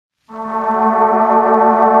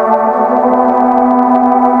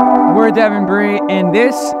We're Dev and Bre, and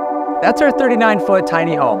that's our 39-foot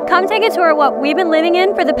tiny home. Come take a tour of what we've been living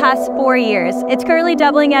in for the past 4 years. It's currently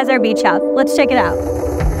doubling as our beach house. Let's check it out.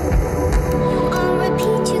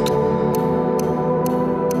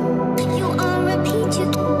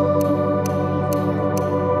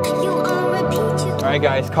 All right,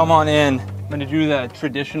 guys, come on in. I'm gonna do the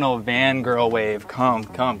traditional van girl wave. Come,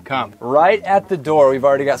 come, come. Right at the door, we've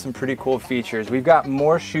already got some pretty cool features. We've got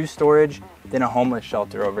more shoe storage than a homeless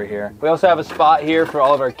shelter over here. We also have a spot here for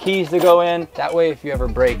all of our keys to go in. That way, if you ever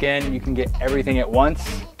break in, you can get everything at once.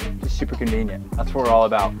 Just super convenient. That's what we're all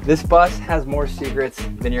about. This bus has more secrets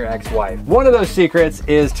than your ex-wife. One of those secrets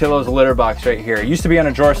is Tillo's litter box right here. It used to be on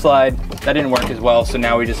a drawer slide. That didn't work as well, so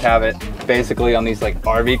now we just have it basically on these like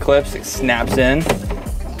RV clips. It snaps in.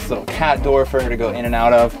 This little cat door for her to go in and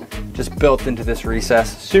out of, just built into this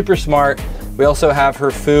recess. Super smart. We also have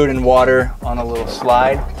her food and water on a little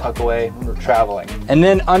slide, tuck away when we're traveling. And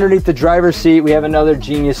then underneath the driver's seat, we have another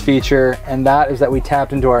genius feature, and that is that we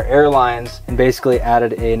tapped into our air lines and basically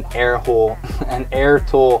added an air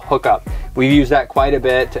tool hookup. We've used that quite a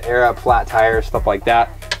bit to air up flat tires, stuff like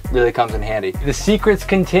that. Really comes in handy. The secrets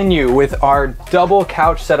continue with our double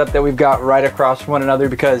couch setup that we've got right across from one another,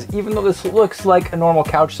 because even though this looks like a normal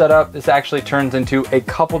couch setup, this actually turns into a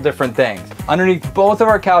couple different things. Underneath both of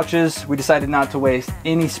our couches, we decided not to waste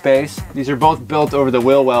any space. These are both built over the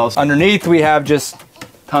wheel wells. Underneath, we have just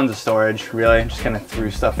tons of storage, really. Just kind of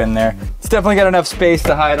threw stuff in there. It's definitely got enough space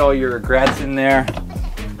to hide all your regrets in there.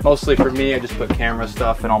 Mostly for me, I just put camera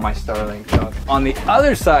stuff and all my Starlink stuff. On the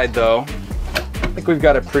other side though, I think we've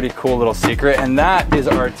got a pretty cool little secret, and that is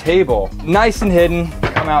our table. Nice and hidden,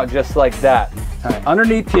 come out just like that. All right,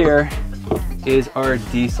 underneath here is our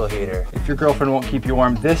diesel heater. If your girlfriend won't keep you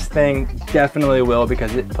warm, this thing definitely will,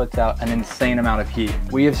 because it puts out an insane amount of heat.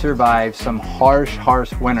 We have survived some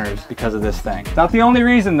harsh winters because of this thing. Not the only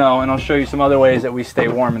reason though, and I'll show you some other ways that we stay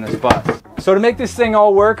warm in this bus. So to make this thing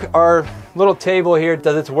all work, our little table here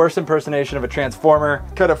does its worst impersonation of a transformer.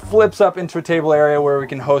 Kind of flips up into a table area where we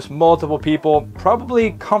can host multiple people,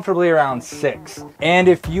 probably comfortably around 6. And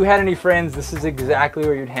if you had any friends, this is exactly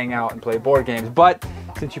where you'd hang out and play board games. But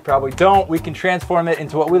since you probably don't, we can transform it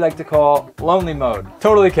into what we like to call lonely mode.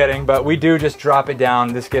 Totally kidding, but we do just drop it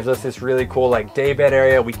down. This gives us this really cool like day bed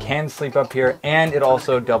area. We can sleep up here, and it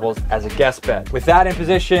also doubles as a guest bed. With that in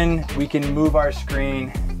position, we can move our screen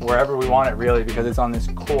wherever we want it, really, because it's on this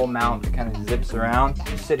cool mount that kind of zips around.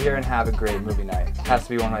 Just sit here and have a great movie night. It has to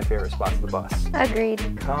be one of my favorite spots of the bus.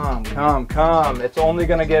 Agreed. Come, come, come. It's only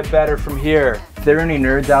gonna get better from here. If there are any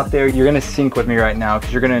nerds out there, you're gonna sync with me right now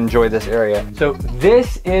because you're gonna enjoy this area. So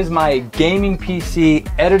this is my gaming PC,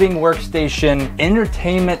 editing workstation,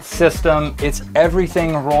 entertainment system. It's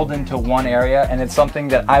everything rolled into one area, and it's something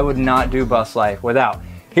that I would not do bus life without.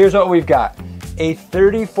 Here's what we've got. A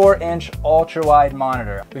 34-inch ultra-wide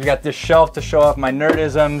monitor. We've got this shelf to show off my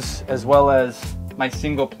nerdisms, as well as my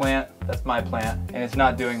single plant. That's my plant, and it's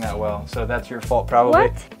not doing that well, so that's your fault probably.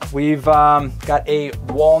 What? We've got a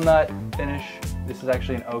walnut finish. This is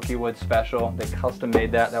actually an oaky wood special. They custom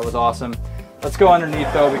made that. That was awesome. Let's go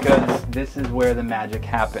underneath though, because this is where the magic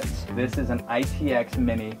happens. This is an ITX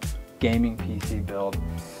Mini gaming PC build.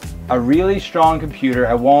 A really strong computer.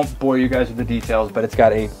 I won't bore you guys with the details, but it's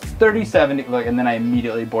got a 3070, look, and then I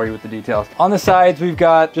immediately bore you with the details. On the sides, we've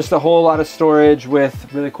got just a whole lot of storage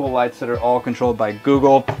with really cool lights that are all controlled by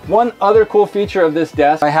Google. One other cool feature of this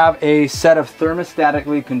desk, I have a set of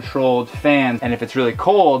thermostatically controlled fans, and if it's really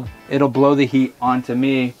cold, it'll blow the heat onto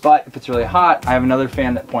me. But if it's really hot, I have another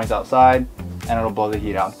fan that points outside, and it'll blow the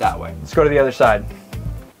heat out that way. Let's go to the other side.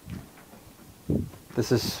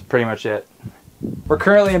 This is pretty much it. We're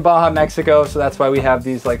currently in Baja, Mexico, so that's why we have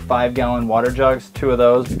these like 5-gallon water jugs, 2 of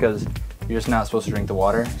those, because you're just not supposed to drink the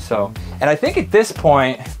water. So, and I think at this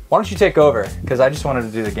point, why don't you take over? Because I just wanted to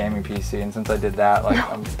do the gaming PC, and since I did that, like,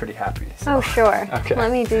 I'm pretty happy. So. Oh, sure. Okay.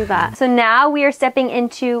 Let me do that. So now we are stepping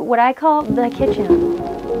into what I call the kitchen.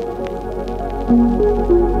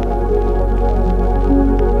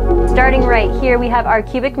 Starting right here, we have our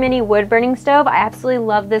Cubic Mini wood burning stove. I absolutely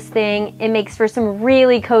love this thing. It makes for some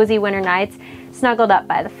really cozy winter nights. Snuggled up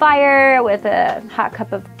by the fire with a hot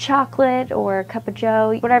cup of chocolate or a cup of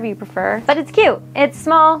joe, whatever you prefer. But it's cute, it's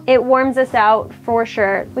small, it warms us out for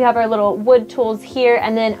sure. We have our little wood tools here,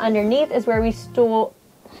 and then underneath is where we stool.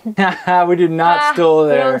 We do not stool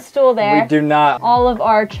there. We don't stool there. We do not. All of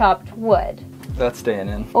our chopped wood. That's staying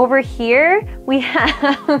in. Over here, we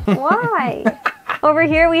have, why? Over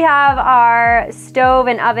here we have our stove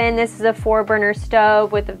and oven. This is a 4-burner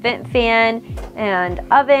stove with a vent fan and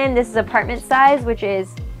oven. This is apartment size, which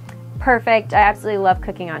is perfect. I absolutely love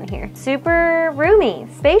cooking on here. Super roomy,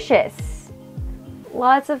 spacious.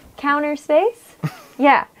 Lots of counter space.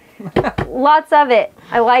 Yeah. Lots of it.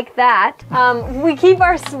 I like that. We keep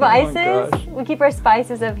our spices. We keep our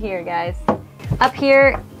spices up here, guys. Up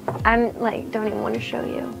here, I'm like, don't even want to show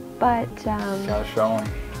you, but gotta show them.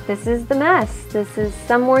 This is the mess. This is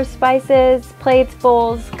some more spices, plates,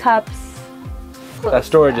 bowls, cups. That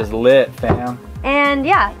storage is lit, fam. And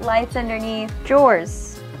yeah, lights underneath,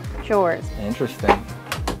 drawers. Interesting.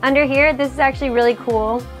 Under here, this is actually really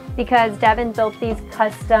cool because Devin built these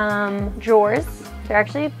custom drawers. They're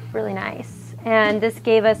actually really nice. And this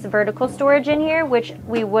gave us vertical storage in here, which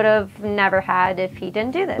we would have never had if he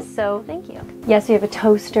didn't do this, so thank you. Yes, we have a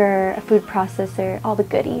toaster, a food processor, all the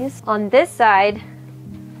goodies. On this side,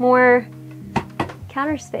 more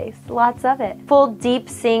counter space, lots of it. Full deep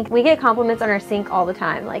sink. We get compliments on our sink all the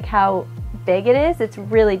time, like how big it is. It's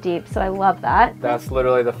really deep, so I love that. That's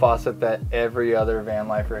literally the faucet that every other van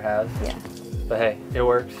lifer has. Yeah. But hey, it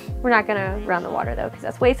works. We're not gonna run the water though, because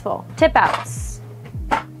that's wasteful. Tip outs.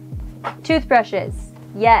 Toothbrushes.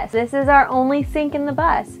 Yes, this is our only sink in the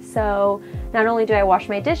bus. So not only do I wash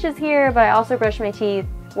my dishes here, but I also brush my teeth,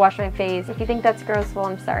 wash my face. If you think that's gross, well,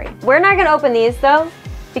 I'm sorry. We're not gonna open these though,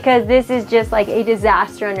 because this is just like a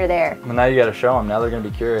disaster under there. Well, now you gotta show them. Now they're gonna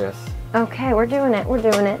be curious. Okay, we're doing it. We're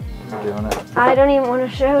doing it. We're doing it. I don't even want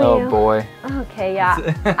to show you. Oh boy. Okay, yeah.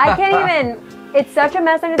 I can't even, it's such a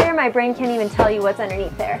mess under there, my brain can't even tell you what's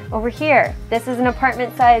underneath there. Over here, this is an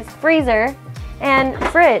apartment-sized freezer and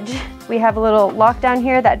fridge. We have a little lockdown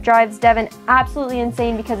here that drives Devin absolutely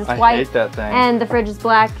insane because it's white. I hate that thing. And the fridge is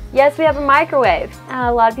black. Yes, we have a microwave.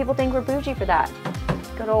 A lot of people think we're bougie for that.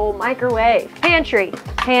 Good old microwave. Pantry,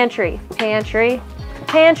 pantry, pantry,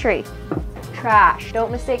 pantry. Trash.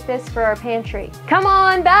 Don't mistake this for our pantry. Come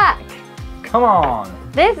on back. Come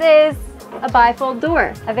on. This is a bifold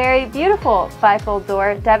door, a very beautiful bifold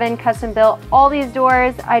door. Devin custom built all these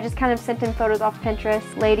doors. I just kind of sent in photos off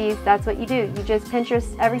Pinterest. Ladies, that's what you do. You just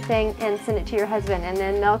Pinterest everything and send it to your husband and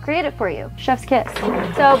then they'll create it for you. Chef's kiss.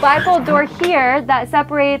 So bifold door here that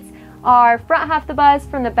separates our front half of the bus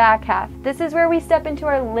from the back half. This is where we step into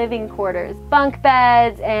our living quarters, bunk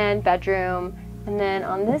beds and bedroom. And then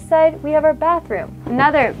on this side, we have our bathroom.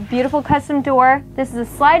 Another beautiful custom door. This is a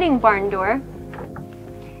sliding barn door.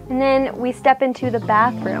 And then we step into the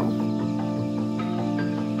bathroom.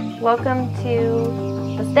 Welcome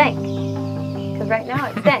to the stank, because right now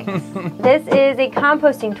it stinks. This is a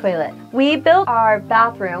composting toilet. We built our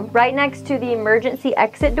bathroom right next to the emergency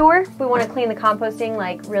exit door. If we want to clean the composting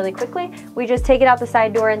like really quickly, we just take it out the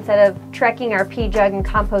side door instead of trekking our pee jug and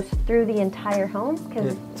compost through the entire home,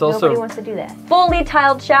 because nobody wants to do that. Fully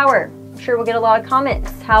tiled shower. I'm sure we'll get a lot of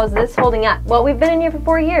comments. How's this holding up? Well, we've been in here for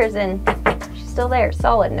 4 years and still there,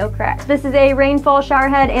 solid, no cracks. This is a rainfall shower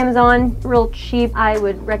head, Amazon, real cheap. I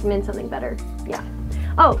would recommend something better, yeah.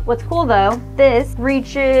 Oh, what's cool though, this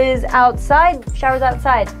reaches outside, showers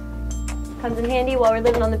outside. Comes in handy while we're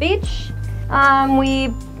living on the beach.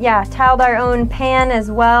 We tiled our own pan as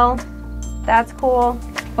well. That's cool.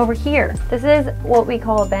 Over here, this is what we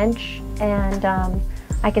call a bench, and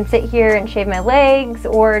I can sit here and shave my legs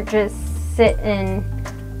or just sit and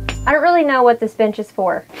I don't really know what this bench is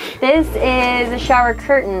for. This is a shower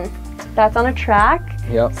curtain that's on a track.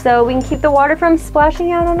 Yep. So we can keep the water from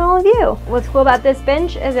splashing out on all of you. What's cool about this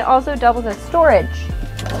bench is it also doubles as storage.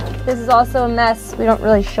 This is also a mess. We don't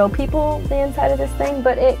really show people the inside of this thing,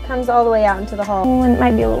 but it comes all the way out into the hall. And it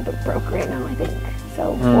might be a little bit broke right now, I think.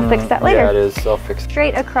 So we'll fix that later. Yeah, it is. I'll fix it.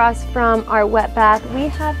 Straight across from our wet bath, we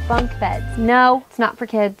have bunk beds. No, it's not for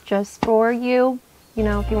kids, just for you. You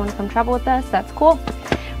know, if you want to come travel with us, that's cool.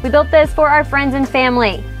 We built this for our friends and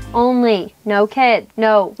family only. No kids.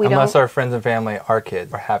 No, we don't. Unless our friends and family are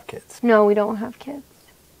kids or have kids. No, we don't have kids.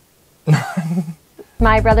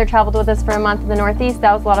 My brother traveled with us for a month in the Northeast.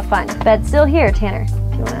 That was a lot of fun. Bed's still here, Tanner,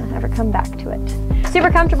 if you want to ever come back to it. Super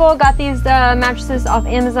comfortable. Got these mattresses off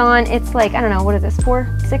Amazon. It's like, I don't know, what is this,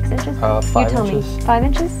 4, 6 inches? 5 you tell inches. Me. 5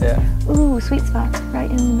 inches? Yeah. Ooh, sweet spot, right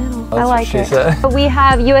in the middle. That's I like what she it. said. We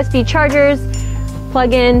have USB chargers,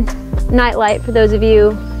 plug-in, night light for those of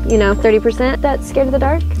you, 30% that's scared of the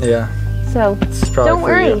dark. Yeah. So don't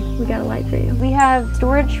worry, we got a light for you. We have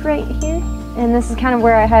storage right here, and this is kind of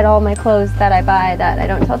where I hide all my clothes that I buy that I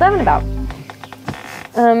don't tell Devin about.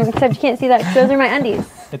 Except you can't see that because those are my undies.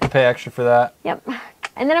 You have to pay extra for that. Yep.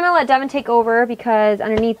 And then I'm gonna let Devin take over because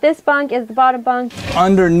underneath this bunk is the bottom bunk.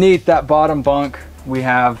 Underneath that bottom bunk, we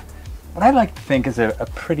have what I like to think is a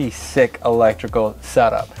pretty sick electrical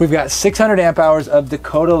setup. We've got 600 amp hours of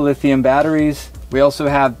Dakota lithium batteries. We also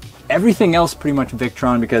have everything else pretty much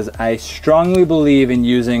Victron because I strongly believe in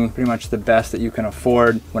using pretty much the best that you can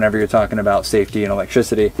afford whenever you're talking about safety and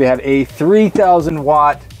electricity. We have a 3,000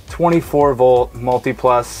 watt 24 volt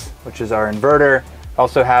multi-plus, which is our inverter.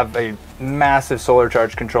 Also have a massive solar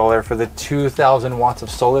charge controller for the 2,000 watts of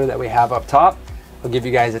solar that we have up top. I'll give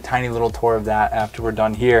you guys a tiny little tour of that after we're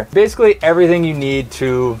done here. Basically everything you need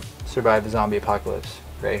to survive the zombie apocalypse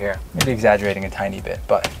right here. Maybe exaggerating a tiny bit,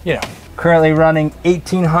 but you know. Currently running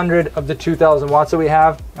 1,800 of the 2,000 watts that we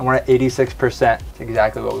have, and we're at 86%. It's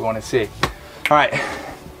exactly what we want to see. All right,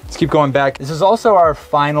 let's keep going back. This is also our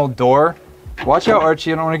final door. Watch out,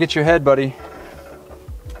 Archie, I don't want to get your head, buddy.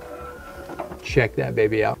 Check that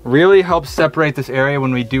baby out. Really helps separate this area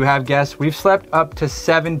when we do have guests. We've slept up to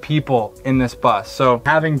 7 people in this bus. So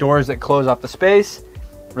having doors that close off the space,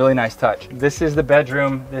 really nice touch. This is the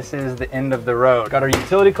bedroom. This is the end of the road. Got our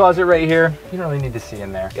utility closet right here. You don't really need to see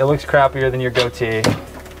in there. It looks crappier than your goatee.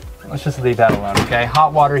 Let's just leave that alone, okay?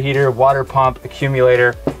 Hot water heater, water pump,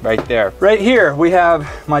 accumulator, right there. Right here, we have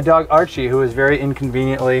my dog Archie, who is very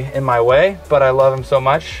inconveniently in my way, but I love him so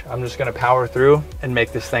much, I'm just gonna power through and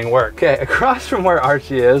make this thing work. Okay, across from where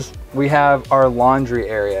Archie is, we have our laundry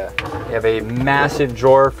area. We have a massive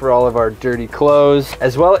drawer for all of our dirty clothes,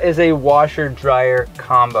 as well as a washer dryer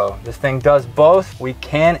combo. This thing does both. We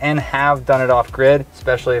can and have done it off grid,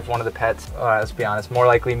 especially if one of the pets, let's be honest, more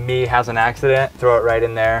likely me, has an accident. Throw it right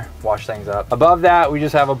in there, wash things up. Above that, we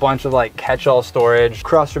just have a bunch of like catch-all storage.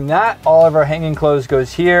 Across from that, all of our hanging clothes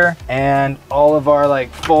goes here, and all of our like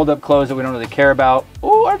fold-up clothes that we don't really care about,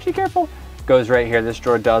 oh, Archie, careful, goes right here. This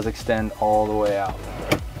drawer does extend all the way out.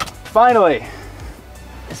 Finally,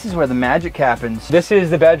 this is where the magic happens. This is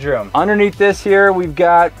the bedroom. Underneath this here, we've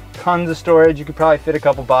got tons of storage. You could probably fit a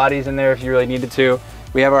couple bodies in there if you really needed to.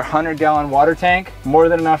 We have our 100-gallon water tank, more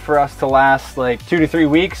than enough for us to last like 2 to 3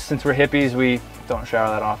 weeks. Since we're hippies, we don't shower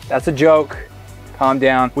that off. That's a joke. Calm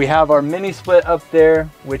down. We have our mini split up there,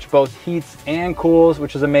 which both heats and cools,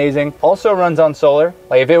 which is amazing. Also runs on solar.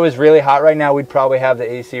 Like if it was really hot right now, we'd probably have the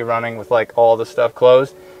AC running with like all the stuff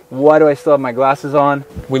closed. Why do I still have my glasses on?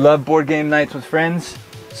 We love board game nights with friends.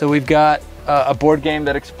 So we've got a board game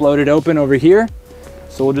that exploded open over here.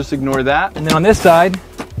 So we'll just ignore that. And then on this side,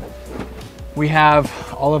 we have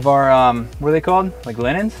all of our, what are they called? Like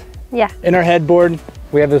linens? Yeah. In our headboard,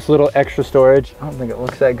 we have this little extra storage. I don't think it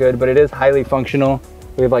looks that good, but it is highly functional.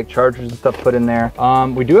 We have like chargers and stuff put in there.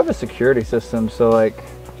 We do have a security system, so like,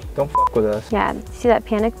 don't fuck with us. Yeah, see that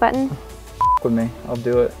panic button? Fuck with me, I'll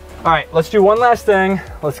do it. All right, let's do one last thing.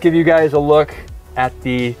 Let's give you guys a look at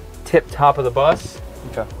the tip top of the bus.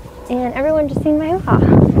 Okay. And everyone just seen my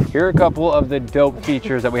off. Here are a couple of the dope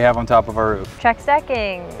features that we have on top of our roof. Track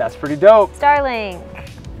stacking. That's pretty dope. Starlink.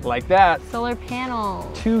 Like that. Solar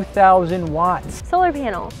panel. 2,000 watts. Solar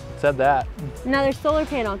panel. Said that. Another solar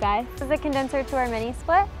panel, guys. This is a condenser to our mini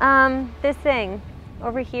split. This thing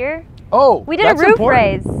over here. Oh, we did a roof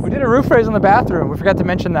raise. We did a roof raise in the bathroom. We forgot to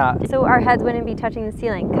mention that. So our heads wouldn't be touching the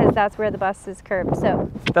ceiling because that's where the bus is curved.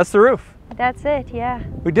 So that's the roof. That's it, yeah.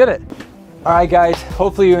 We did it. All right, guys,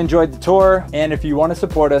 hopefully you enjoyed the tour. And if you want to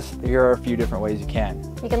support us, here are a few different ways you can.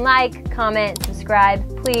 You can like, comment,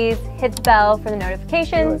 subscribe. Please hit the bell for the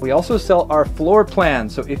notifications. We also sell our floor plan.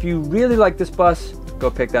 So if you really like this bus,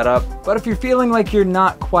 go pick that up. But if you're feeling like you're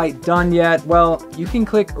not quite done yet, well, you can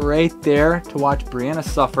click right there to watch Bre and I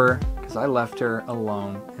suffer, because I left her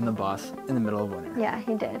alone in the bus in the middle of winter. Yeah,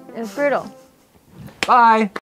 he did. It was brutal. Bye.